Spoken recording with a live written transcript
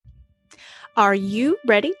Are you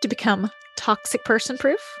ready to become toxic person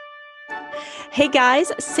proof? Hey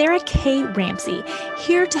guys, Sarah K. Ramsey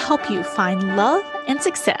here to help you find love and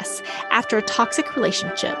success after a toxic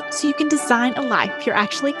relationship so you can design a life you're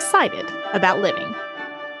actually excited about living.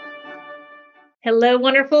 Hello,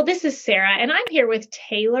 wonderful. This is Sarah, and I'm here with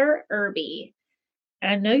Taylor Irby.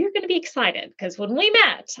 And I know you're going to be excited because when we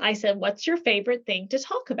met, I said, "What's your favorite thing to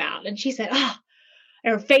talk about?" And she said, "Oh,"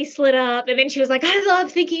 her face lit up. And then she was like, "I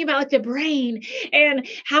love thinking about like the brain and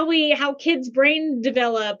how kids' brains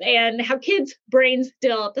develop and how kids' brains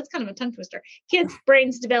develop." That's kind of a tongue twister. Kids'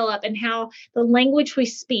 brains develop and how the language we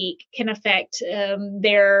speak can affect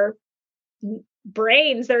their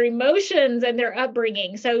brains, their emotions, and their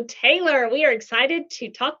upbringing. So, Taylor, we are excited to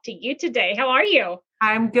talk to you today. How are you?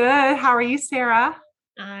 I'm good. How are you, Sarah?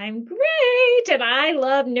 I'm great, and I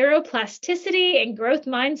love neuroplasticity and growth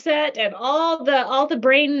mindset and all the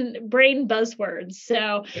brain buzzwords.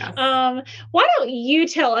 So, Yes. why don't you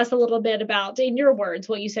tell us a little bit about, in your words,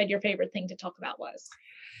 what you said your favorite thing to talk about was?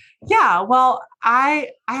 Yeah. Well, I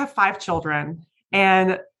have 5 children,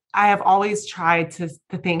 and I have always tried to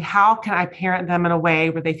think, how can I parent them in a way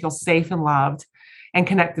where they feel safe and loved and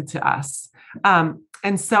connected to us?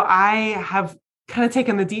 And so I have kind of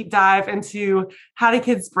taken the deep dive into how do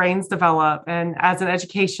kids' brains develop. And as an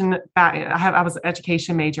I was an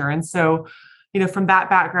education major. And so, from that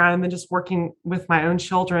background and then just working with my own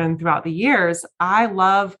children throughout the years, I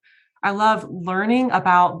love learning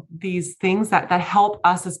about these things that help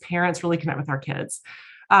us as parents really connect with our kids.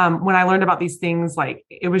 When I learned about these things, like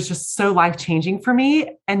it was just so life-changing for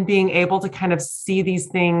me, and being able to kind of see these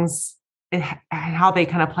things and how they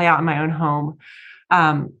kind of play out in my own home.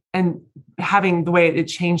 And having the way it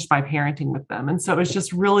changed my parenting with them. And so it was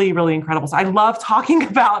just really, really incredible. So I love talking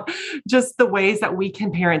about just the ways that we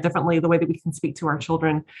can parent differently, the way that we can speak to our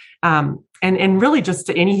children, and really just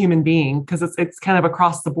to any human being, because it's kind of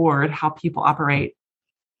across the board how people operate,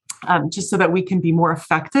 just so that we can be more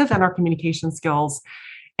effective in our communication skills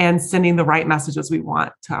and sending the right messages we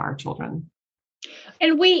want to our children.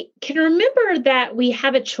 And we can remember that we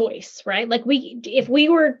have a choice, right? Like if we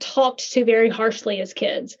were talked to very harshly as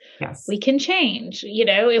kids, Yes. we can change.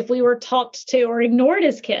 If we were talked to or ignored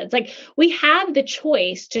as kids, like we have the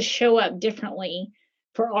choice to show up differently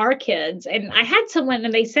for our kids. And I had someone,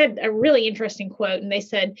 and they said a really interesting quote, and they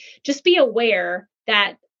said, "Just be aware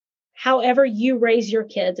that however you raise your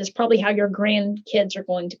kids is probably how your grandkids are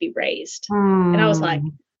going to be raised." And I was like,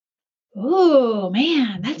 "Oh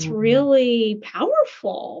man, that's really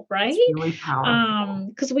powerful, right?" It's really powerful.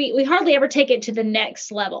 Because we hardly ever take it to the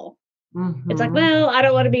next level. It's like, Mm-hmm. well, I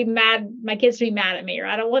don't want to be mad, my kids to be mad at me, or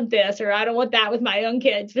I don't want this, or I don't want that with my own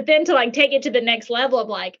kids. But then to like take it to the next level of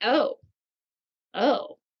like, oh,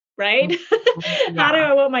 right? How do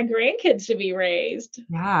Yeah. I want my grandkids to be raised?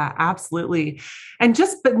 Yeah, absolutely.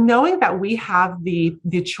 But knowing that we have the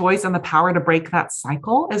choice and the power to break that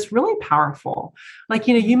cycle is really powerful. Like,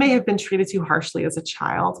 you may have been treated too harshly as a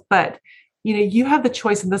child, but you have the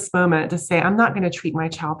choice in this moment to say, I'm not going to treat my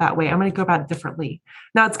child that way. I'm going to go about it differently.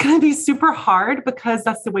 Now it's going to be super hard because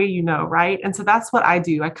that's the way right? And so that's what I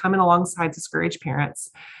do. I come in alongside discouraged parents,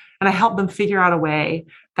 and I help them figure out a way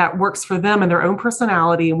that works for them and their own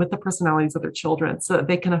personality and with the personalities of their children, so that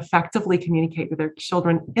they can effectively communicate with their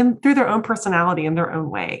children through their own personality in their own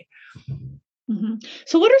way. Mm-hmm.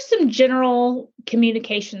 So what are some general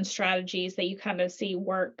communication strategies that you kind of see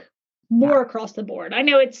work more across the board? I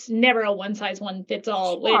know it's never a one size one fits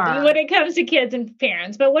all when it comes to kids and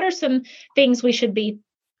parents, but what are some things we should be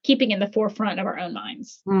keeping in the forefront of our own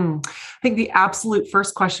minds? I think the absolute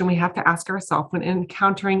first question we have to ask ourselves when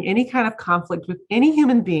encountering any kind of conflict with any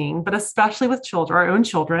human being, but especially with children, our own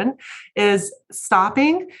children, is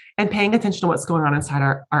stopping and paying attention to what's going on inside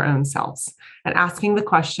our own selves, and asking the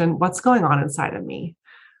question, what's going on inside of me?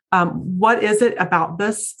 What is it about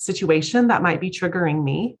this situation that might be triggering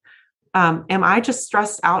me? Am I just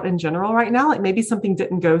stressed out in general right now? Like maybe something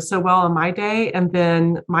didn't go so well in my day, and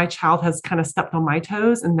then my child has kind of stepped on my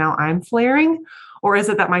toes and now I'm flaring? Or is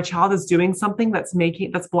it that my child is doing something that's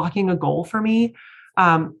blocking a goal for me?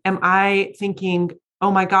 Am I thinking,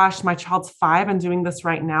 oh my gosh, my child's 5 and doing this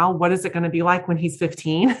right now. What is it going to be like when he's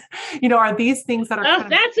 15? Are these things that are... Oh,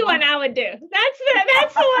 that's the one I would do. That's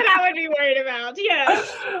the one I would be worried about. Yeah.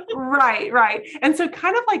 Right. And so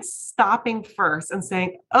kind of like stopping first and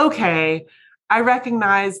saying, okay, I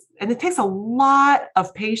recognize, and it takes a lot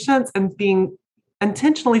of patience and being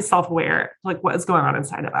intentionally self-aware, like what is going on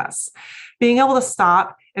inside of us, being able to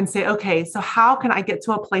stop and say, okay, so how can I get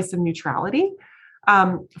to a place of neutrality?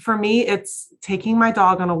 For me, it's taking my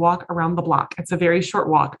dog on a walk around the block. It's a very short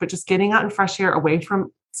walk, but just getting out in fresh air away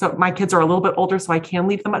from So my kids are a little bit older, so I can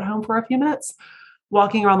leave them at home for a few minutes,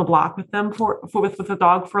 walking around the block with them with the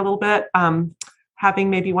dog for a little bit. Having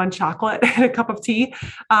maybe one chocolate and a cup of tea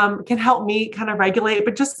can help me kind of regulate,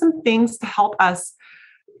 but just some things to help us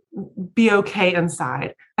be okay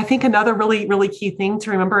inside. I think another really, really key thing to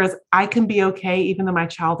remember is I can be okay even though my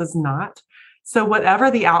child is not. So whatever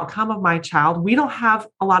the outcome of my child, we don't have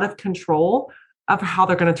a lot of control of how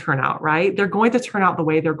they're going to turn out, right? They're going to turn out the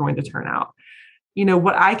way they're going to turn out.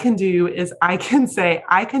 What I can do is I can say,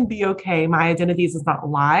 I can be okay. My identity does not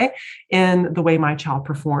lie in the way my child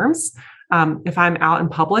performs. If I'm out in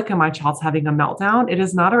public and my child's having a meltdown, it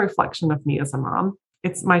is not a reflection of me as a mom.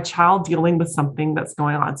 It's my child dealing with something that's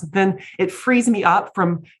going on. So then it frees me up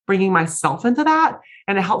from bringing myself into that,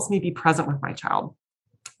 and it helps me be present with my child.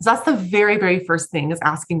 So that's the very, very first thing, is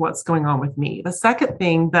asking what's going on with me. The second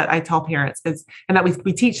thing that I tell parents is, and that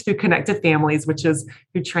we teach through Connected Families, which is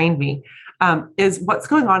who trained me, is what's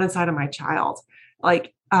going on inside of my child.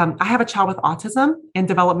 Like I have a child with autism and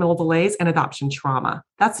developmental delays and adoption trauma.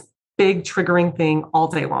 That's big triggering thing all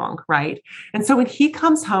day long, right? And so when he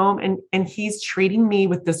comes home and he's treating me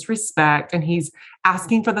with disrespect and he's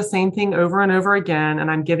asking for the same thing over and over again, and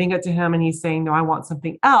I'm giving it to him and he's saying, no, I want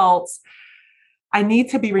something else, I need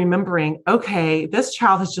to be remembering, okay, this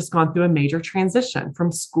child has just gone through a major transition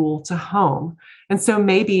from school to home. And so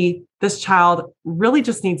maybe this child really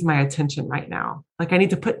just needs my attention right now. Like I need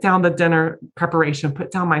to put down the dinner preparation,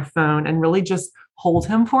 put down my phone, and really just hold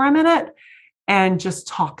him for a minute and just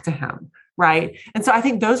talk to him. Right. And so I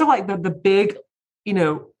think those are like the big,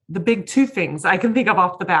 the big two things I can think of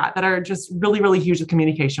off the bat that are just really, really huge with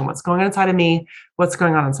communication. What's going on inside of me, what's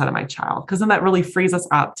going on inside of my child. Because then that really frees us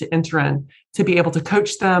up to enter in, to be able to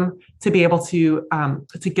coach them, to be able to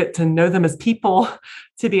get to know them as people,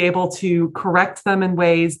 to be able to correct them in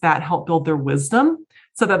ways that help build their wisdom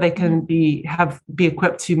so that they can be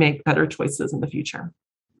equipped to make better choices in the future.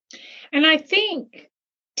 And I think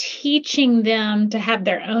teaching them to have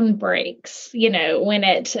their own breaks,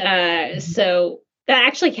 when so that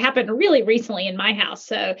actually happened really recently in my house.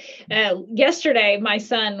 So yesterday, my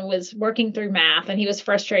son was working through math and he was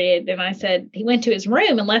frustrated. And I said, he went to his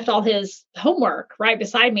room and left all his homework right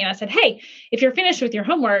beside me. And I said, hey, if you're finished with your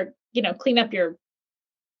homework, clean up your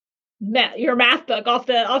math book off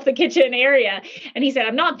the kitchen area. And he said,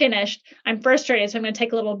 I'm not finished. I'm frustrated. So I'm going to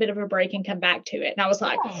take a little bit of a break and come back to it. And I was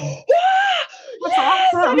like, that's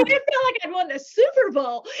awesome. I felt like I'd won the Super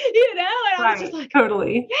Bowl, and I was just like,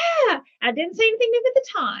 totally. Yeah. I didn't say anything to him at the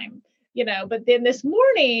time, but then this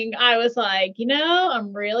morning I was like,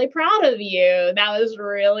 I'm really proud of you. That was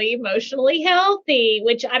really emotionally healthy,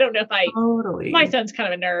 which I don't know if my son's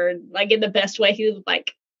kind of a nerd, like in the best way. He was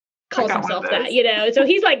like, calls himself that, so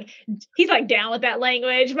he's like down with that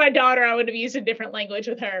language. My daughter, I would have used a different language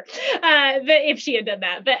with her, if she had done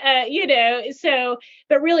that,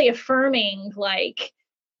 but really affirming like,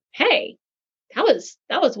 hey, that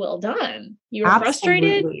was well done. You were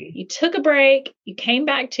frustrated. You took a break. You came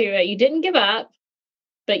back to it. You didn't give up,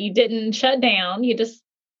 but you didn't shut down. You just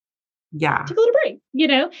took a little break,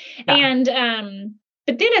 and,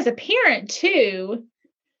 but then as a parent too,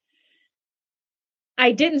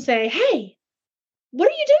 I didn't say, hey, what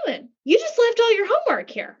are you doing? You just left all your homework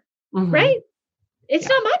here, right? It's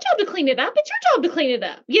not my job to clean it up. It's your job to clean it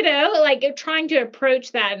up, like trying to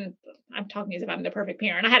approach that. And I'm talking as if I'm the perfect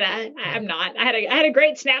parent. I'm not. I had a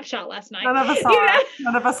great snapshot last night. None of us are.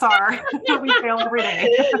 None of us are. We fail every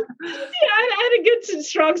day. I had a good,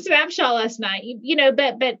 strong snapshot last night,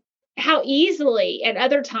 but how easily at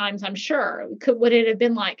other times, I'm sure, would it have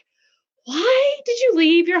been like, why did you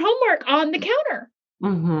leave your homework on the counter?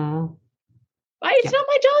 Why? It's not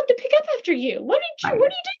my job to pick up after you. What are you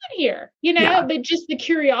doing here? But just the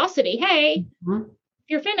curiosity. Hey,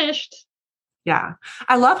 you're finished. Yeah.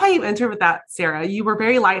 I love how you entered with that, Sarah. You were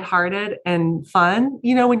very lighthearted and fun,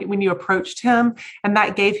 when you approached him, and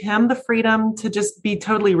that gave him the freedom to just be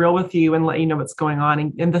totally real with you and let you know what's going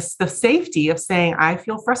on. And the safety of saying, I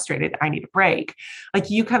feel frustrated. I need a break. Like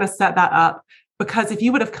you kind of set that up. Because if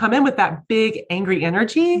you would have come in with that big angry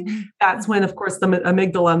energy, that's when, of course, the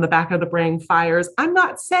amygdala in the back of the brain fires. I'm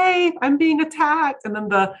not safe. I'm being attacked. And then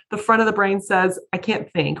the front of the brain says, I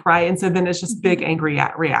can't think. Right. And so then it's just big angry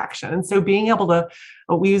reaction. And so being able to,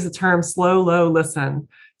 we use the term slow, low, listen.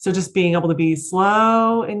 So just being able to be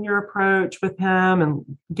slow in your approach with him and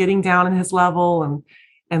getting down in his level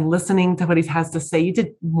and listening to what he has to say. You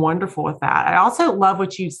did wonderful with that. I also love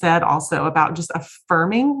what you said also about just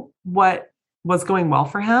affirming what was going well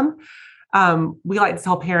for him. We like to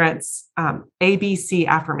tell parents ABC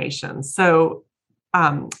affirmations. So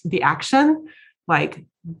the action, like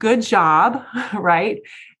good job, right?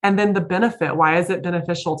 And then the benefit, why is it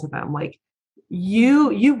beneficial to them? Like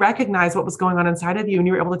you recognize what was going on inside of you and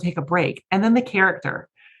you were able to take a break. And then the character.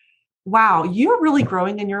 Wow, you're really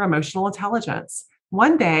growing in your emotional intelligence.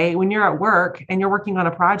 One day when you're at work and you're working on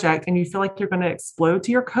a project and you feel like you're going to explode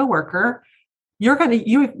to your coworker,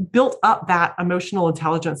 you've built up that emotional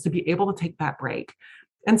intelligence to be able to take that break.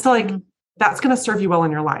 And so like, that's going to serve you well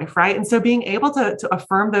in your life. Right. And so being able to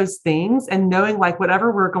affirm those things and knowing like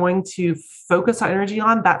whatever we're going to focus our energy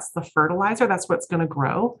on, that's the fertilizer, that's what's going to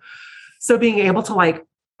grow. So being able to like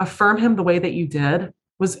affirm him the way that you did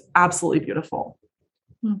was absolutely beautiful.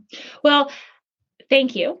 Well,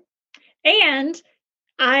 thank you. And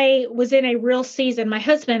I was in a real season. My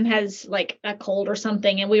husband has like a cold or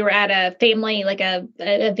something, and we were at a family, like an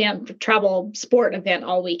event, travel sport event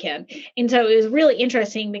all weekend. And so it was really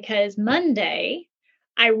interesting because Monday,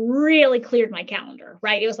 I really cleared my calendar,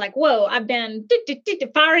 right? It was like, whoa, I've been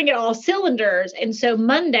firing at all cylinders. And so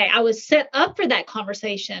Monday, I was set up for that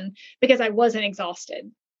conversation because I wasn't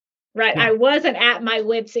exhausted. Right. Yeah. I wasn't at my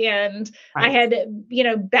wit's end. Right. I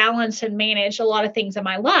had, balanced and managed a lot of things in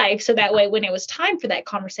my life. So that way, when it was time for that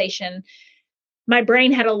conversation, my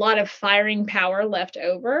brain had a lot of firing power left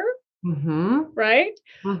over. Mm-hmm. Right.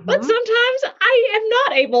 Mm-hmm. But sometimes I am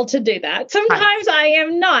not able to do that. Sometimes I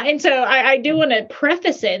am not. And so I do want to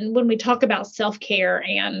preface it when we talk about self-care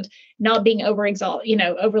and not being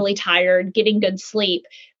overly tired, getting good sleep.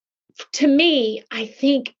 To me, I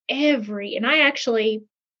think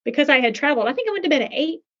because I had traveled, I think I went to bed at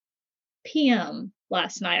 8 p.m.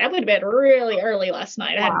 last night. I went to bed really early last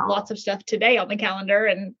night. I had lots of stuff today on the calendar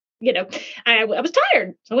and, I was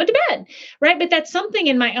tired. So I went to bed. Right. But that's something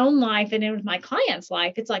in my own life and in my client's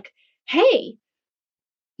life. It's like, hey,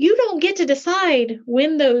 you don't get to decide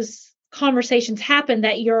when those conversations happen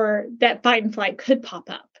that fight and flight could pop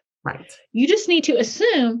up. Right. You just need to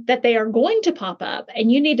assume that they are going to pop up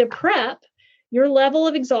and you need to prep your level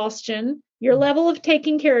of exhaustion, your level of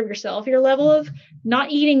taking care of yourself, your level of not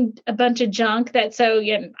eating a bunch of junk. I'm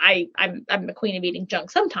the queen of eating junk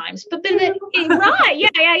sometimes, but then right.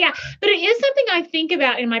 Yeah. But it is something I think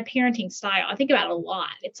about in my parenting style. I think about it a lot.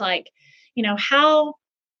 It's like, how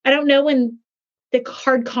I don't know when the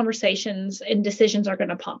hard conversations and decisions are going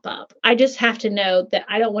to pop up. I just have to know that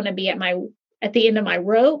I don't want to be at the end of my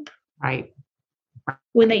rope. Right.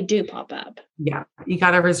 When they do pop up. Yeah. You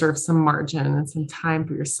got to reserve some margin and some time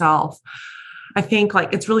for yourself. I think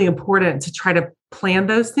like it's really important to try to plan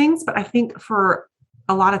those things. But I think for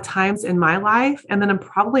a lot of times in my life, and then in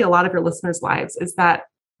probably a lot of your listeners' lives, is that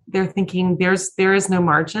they're thinking there is no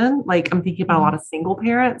margin. Like I'm thinking about a lot of single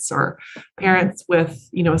parents or parents with,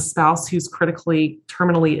 a spouse who's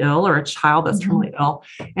terminally ill or a child that's terminally ill.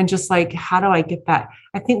 And just like, how do I get that?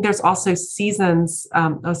 I think there's also seasons. I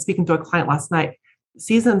was speaking to a client last night,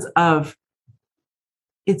 seasons of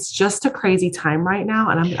it's just a crazy time right now.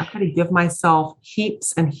 And I'm going to give myself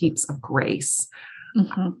heaps and heaps of grace.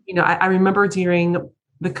 Mm-hmm. I remember during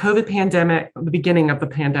the COVID pandemic, the beginning of the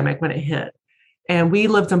pandemic when it hit, and we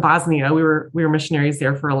lived in Bosnia. We were missionaries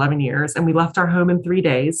there for 11 years, and we left our home in 3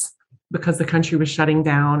 days because the country was shutting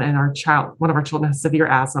down and one of our children has severe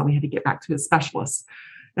asthma. We had to get back to his specialist.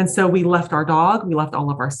 And so we left our dog, we left all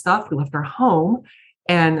of our stuff, we left our home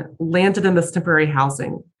and landed in this temporary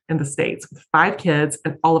housing in the States with 5 kids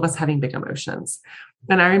and all of us having big emotions.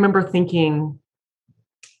 And I remember thinking,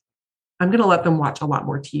 I'm going to let them watch a lot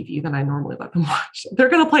more TV than I normally let them watch. They're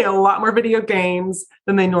going to play a lot more video games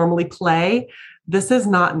than they normally play. This is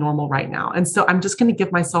not normal right now. And so I'm just going to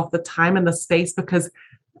give myself the time and the space because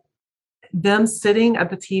them sitting at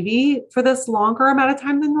the TV for this longer amount of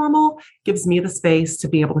time than normal gives me the space to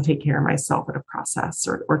be able to take care of myself at a process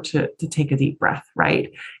or to take a deep breath,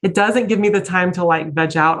 right? It doesn't give me the time to like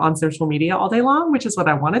veg out on social media all day long, which is what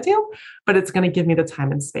I want to do, but it's going to give me the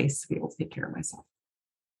time and space to be able to take care of myself.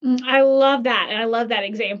 I love that. And I love that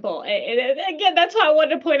example. And again, that's why I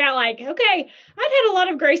wanted to point out like, okay, I'd had a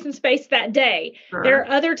lot of grace and space that day. Sure. There are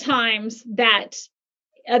other times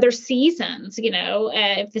other seasons,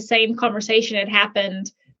 if the same conversation had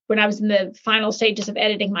happened when I was in the final stages of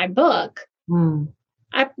editing my book,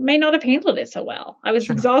 I may not have handled it so well. I was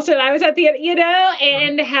exhausted. I was at the,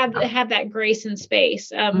 and have that grace and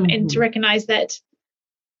space, and to recognize that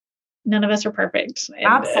none of us are perfect.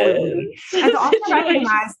 Absolutely. And to also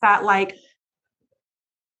recognize that like,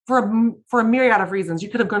 for a myriad of reasons, you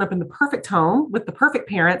could have grown up in the perfect home with the perfect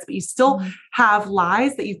parents, but you still have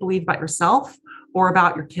lies that you believe about yourself or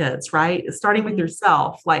about your kids, right? Starting with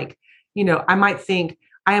yourself. Like, I might think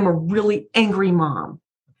I am a really angry mom,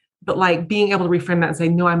 but like being able to reframe that and say,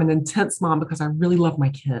 no, I'm an intense mom because I really love my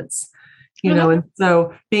kids. And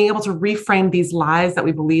so being able to reframe these lies that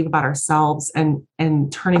we believe about ourselves and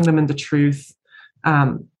turning them into truth,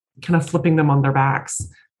 kind of flipping them on their backs,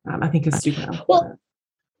 I think is super important. Well,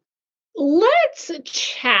 let's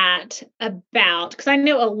chat about, because I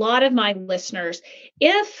know a lot of my listeners,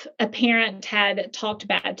 if a parent had talked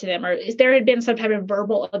bad to them or there had been some type of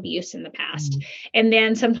verbal abuse in the past, and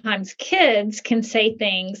then sometimes kids can say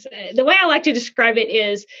things, the way I like to describe it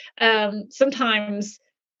is sometimes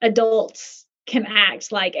adults can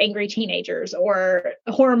act like angry teenagers or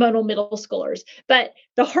hormonal middle schoolers. But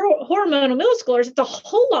the hormonal middle schoolers, it's a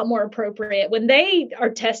whole lot more appropriate when they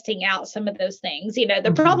are testing out some of those things.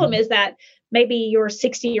 The problem is that maybe your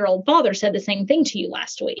 60-year-old father said the same thing to you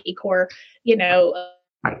last week, or,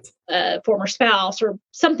 a former spouse or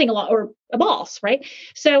something or a boss, right?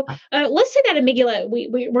 So let's say that amygdala,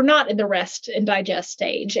 we're not in the rest and digest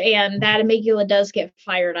stage, and that amygdala does get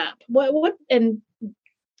fired up. And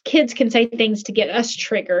kids can say things to get us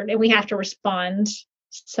triggered, and we have to respond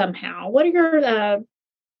somehow. What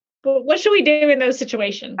should we do in those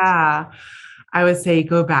situations? I would say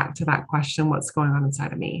go back to that question, what's going on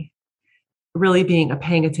inside of me? Really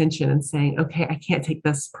paying attention and saying, okay, I can't take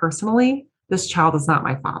this personally. This child is not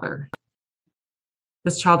my father.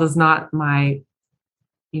 This child is not my,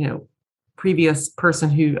 previous person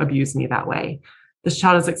who abused me that way. This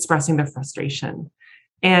child is expressing their frustration.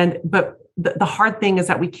 But the hard thing is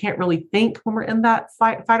that we can't really think when we're in that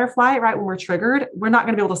fight or flight, right? When we're triggered, we're not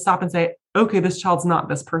going to be able to stop and say, okay, this child's not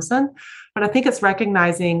this person. But I think it's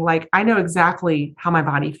recognizing, like, I know exactly how my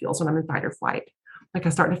body feels when I'm in fight or flight. Like I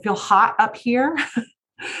start to feel hot up here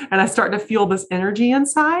and I start to feel this energy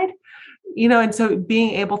inside, and so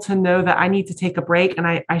being able to know that I need to take a break and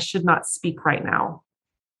I should not speak right now,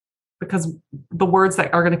 because the words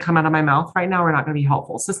that are going to come out of my mouth right now are not going to be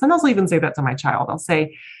helpful. So sometimes I'll even say that to my child. I'll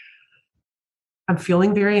say, I'm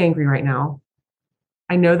feeling very angry right now.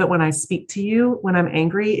 I know that when I speak to you, when I'm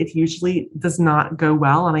angry, it usually does not go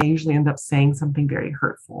well. And I usually end up saying something very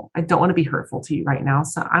hurtful. I don't want to be hurtful to you right now.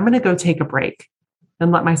 So I'm going to go take a break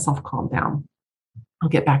and let myself calm down. I'll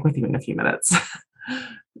get back with you in a few minutes.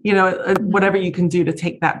 Whatever you can do to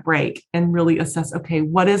take that break and really assess, okay,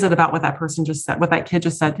 what is it about what that person just said, what that kid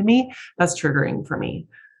just said to me that's triggering for me,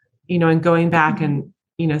 and going back and,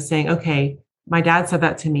 saying, okay, my dad said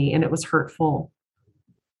that to me and it was hurtful.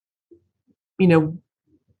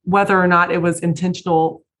 Whether or not it was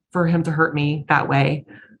intentional for him to hurt me that way,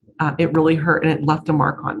 it really hurt and it left a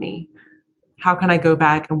mark on me. How can I go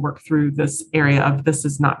back and work through this area of this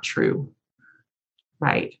is not true,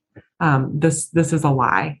 right? This is a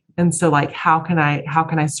lie. And so, like, how can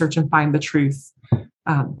I search and find the truth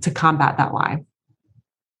to combat that lie?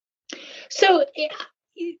 So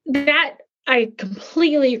that I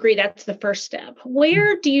completely agree. That's the first step.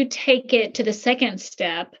 Where do you take it to the second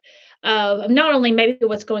step of not only maybe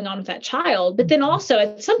what's going on with that child, but then also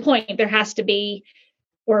at some point there has to be,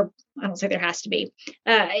 or I don't say there has to be,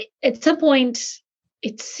 at some point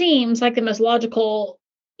it seems like the most logical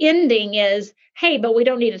ending is, hey, but we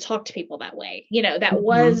don't need to talk to people that way. That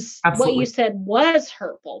was what you said was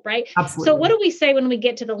hurtful, right? Absolutely. So what do we say when we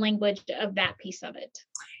get to the language of that piece of it?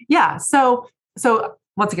 Yeah. So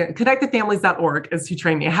once again, connectedfamilies.org is who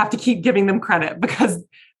trained me. I have to keep giving them credit because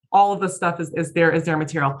all of this stuff is their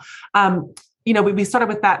material. We started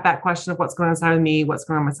with that question of what's going on inside of me, what's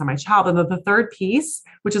going on inside my child. And then the third piece,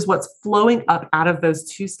 which is what's flowing up out of those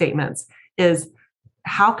two statements, is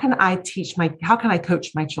how can I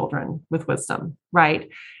coach my children with wisdom, right?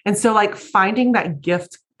 And so, like, finding that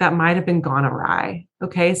gift that might have been gone awry.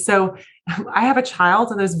 Okay. So I have a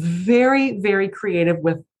child and is very, very creative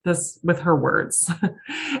with her words.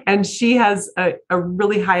 And she has a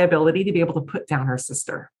really high ability to be able to put down her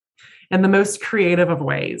sister in the most creative of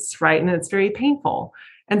ways, right? And it's very painful.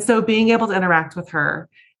 And so being able to interact with her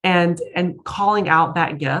and calling out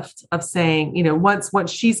that gift of saying, once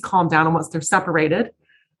she's calmed down and once they're separated,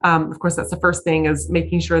 of course, that's the first thing, is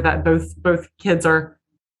making sure that both kids are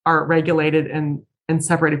regulated and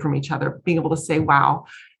separated from each other, being able to say, wow,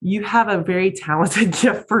 you have a very talented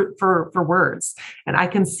gift for words. And I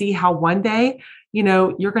can see how one day,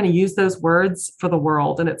 you're going to use those words for the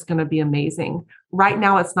world and it's going to be amazing. Right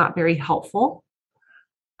now, it's not very helpful.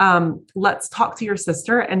 Let's talk to your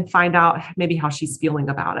sister and find out maybe how she's feeling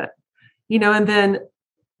about it, and then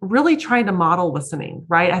really trying to model listening,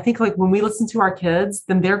 right? I think, like, when we listen to our kids,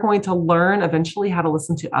 then they're going to learn eventually how to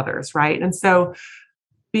listen to others, right? And so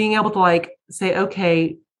being able to, like, say,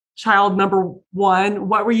 okay, child number one,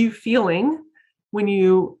 what were you feeling when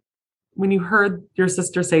you heard your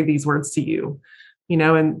sister say these words to you?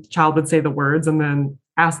 And child would say the words and then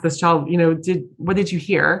ask this child, what did you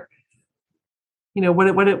hear?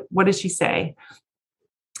 What did she say?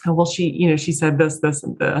 Oh, well, she said this, this,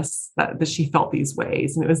 and this, that she felt these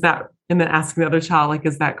ways. And it was that, and then asking the other child, like,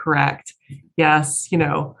 is that correct? Yes.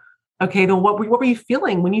 Okay, then what were you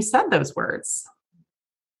feeling when you said those words?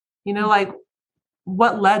 Like,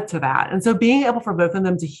 what led to that? And so being able for both of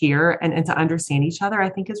them to hear and to understand each other, I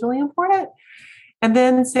think is really important. And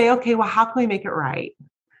then say, okay, well, how can we make it right?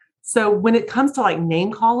 So when it comes to like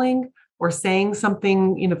name calling or saying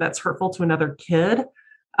something, that's hurtful to another kid,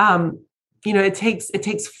 it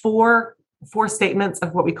takes four statements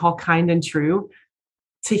of what we call kind and true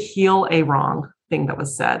to heal a wrong thing that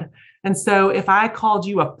was said. And so if I called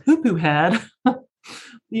you a poo-poo head,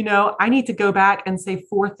 I need to go back and say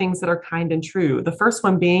 4 things that are kind and true. The first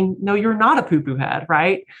one being, no, you're not a poo-poo head,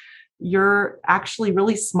 right? You're actually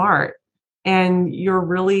really smart and you're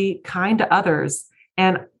really kind to others.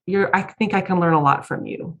 And I think I can learn a lot from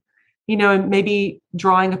you, and maybe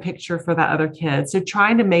drawing a picture for that other kid. So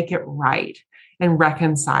trying to make it right and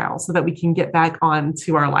reconcile so that we can get back on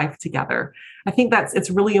to our life together. I think it's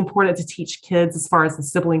really important to teach kids, as far as the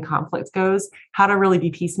sibling conflict goes, how to really be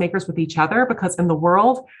peacemakers with each other, because in the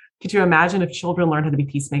world, could you imagine if children learned how to be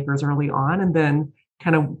peacemakers early on and then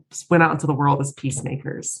kind of went out into the world as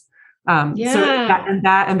peacemakers? So in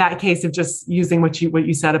that case of just using what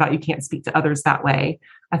you said about you can't speak to others that way,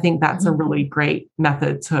 I think that's a really great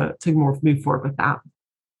method to move forward with that.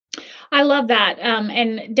 I love that.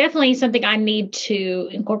 And definitely something I need to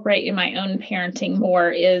incorporate in my own parenting more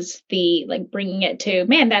is bringing it to,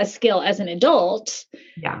 man, that skill as an adult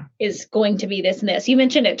is going to be this and this. You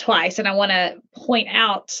mentioned it twice, and I want to point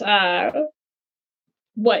out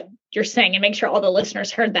what you're saying and make sure all the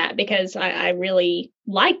listeners heard that, because I really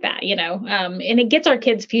like that, and it gets our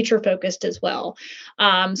kids future focused as well.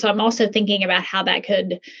 So I'm also thinking about how that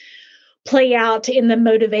could play out in the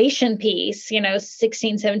motivation piece,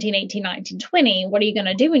 16, 17, 18, 19, 20. What are you going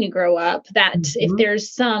to do when you grow up? That if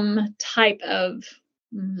there's some type of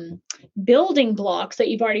building blocks that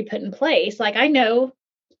you've already put in place, like I know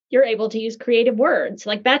you're able to use creative words,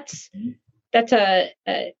 like that's a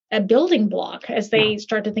building block as they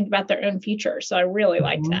start to think about their own future. So I really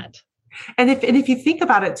liked that. And if you think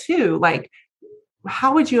about it too, like,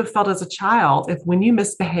 how would you have felt as a child if when you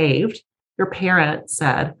misbehaved, your parent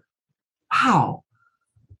said, wow,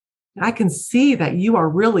 I can see that you are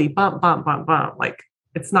really bump. Like,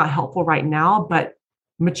 it's not helpful right now, but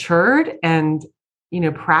matured and,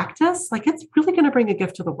 practice, like it's really going to bring a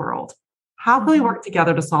gift to the world. How can we work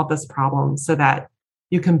together to solve this problem so that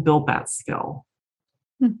you can build that skill?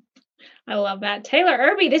 I love that. Taylor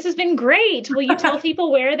Irby, this has been great. Will you tell people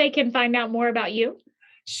where they can find out more about you?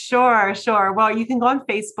 Sure. Well, you can go on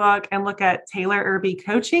Facebook and look at Taylor Irby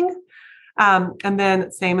Coaching. And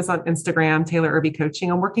then same as on Instagram, Taylor Irby Coaching.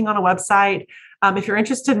 I'm working on a website. If you're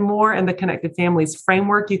interested more in the Connected Families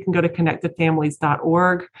framework, you can go to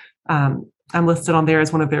connectedfamilies.org. I'm listed on there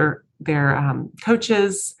as one of their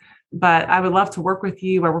coaches, but I would love to work with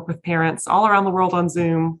you. I work with parents all around the world on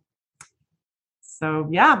Zoom. So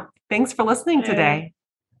thanks for listening today.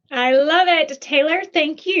 I love it. Taylor,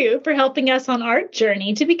 thank you for helping us on our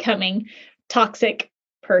journey to becoming toxic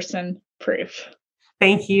person proof.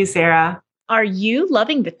 Thank you, Sarah. Are you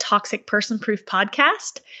loving the Toxic Person Proof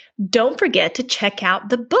podcast? Don't forget to check out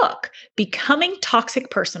the book, Becoming Toxic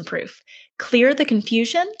Person Proof. Clear the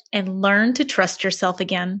confusion and learn to trust yourself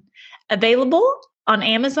again. Available on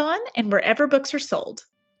Amazon and wherever books are sold.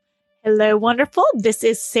 Hello, wonderful. This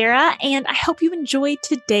is Sarah, and I hope you enjoyed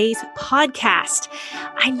today's podcast.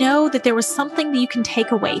 I know that there was something that you can take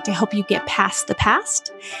away to help you get past the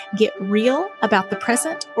past, get real about the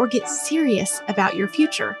present, or get serious about your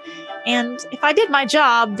future. And if I did my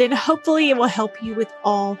job, then hopefully it will help you with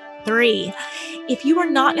all 3. If you are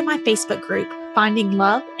not in my Facebook group, Finding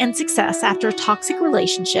Love and Success After a Toxic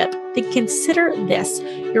Relationship, then consider this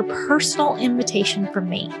your personal invitation from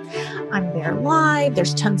me. I'm there live,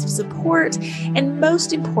 there's tons of support, and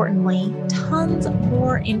most importantly, tons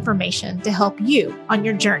more information to help you on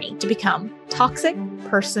your journey to become toxic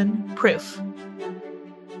person proof.